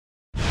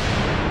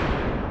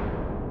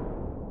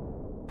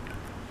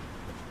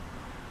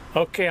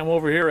Okay, I'm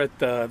over here at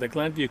the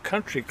Glenview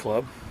Country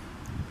Club,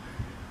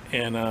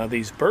 and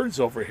these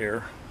birds over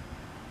here,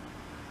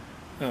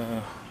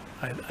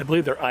 I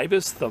believe they're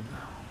ibis, the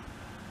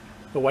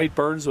white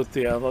birds with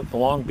the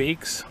long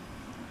beaks.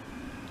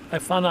 I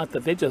found out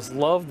that they just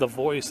love the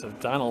voice of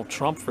Donald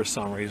Trump for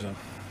some reason.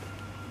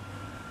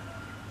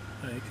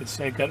 You can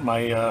see I got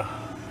my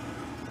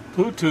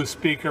Bluetooth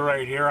speaker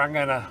right here. I'm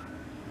gonna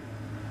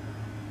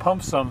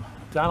pump some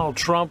Donald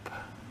Trump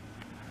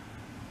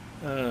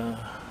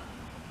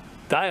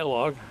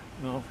dialogue,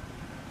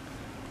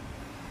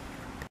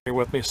 here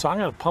with me. So I'm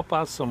going to pump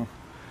out some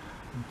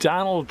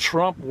Donald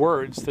Trump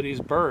words to these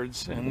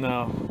birds and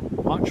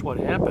watch what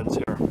happens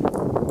here.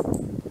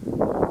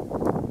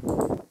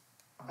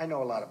 I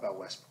know a lot about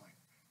West Point.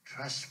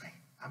 Trust me,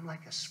 I'm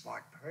like a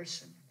smart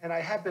person. And I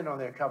have been on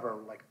their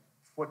cover like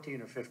 14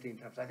 or 15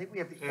 times. I think we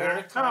have the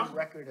all-time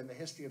record in the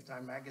history of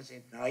Time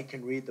magazine. Now, I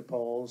can read the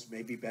polls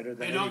maybe better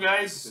than anybody,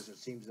 guys. because it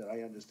seems that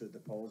I understood the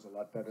polls a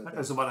lot better than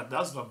There's about a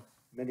dozen of them.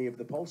 Many of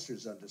the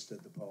pollsters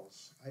understood the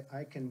polls.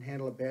 I can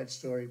handle a bad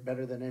story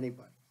better than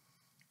anybody,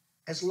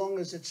 as long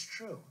as it's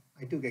true.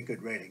 I do get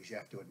good ratings, you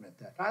have to admit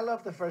that. I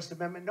love the First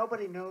Amendment.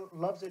 Nobody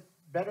loves it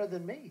better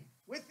than me.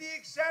 With the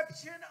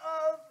exception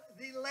of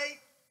the late,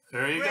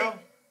 great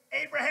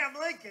Abraham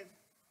Lincoln,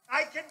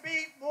 I can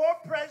be more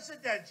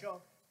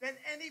presidential than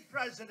any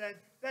president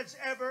that's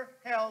ever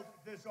held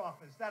this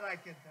office. That I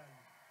can tell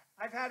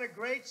you. I've had a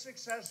great,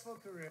 successful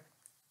career.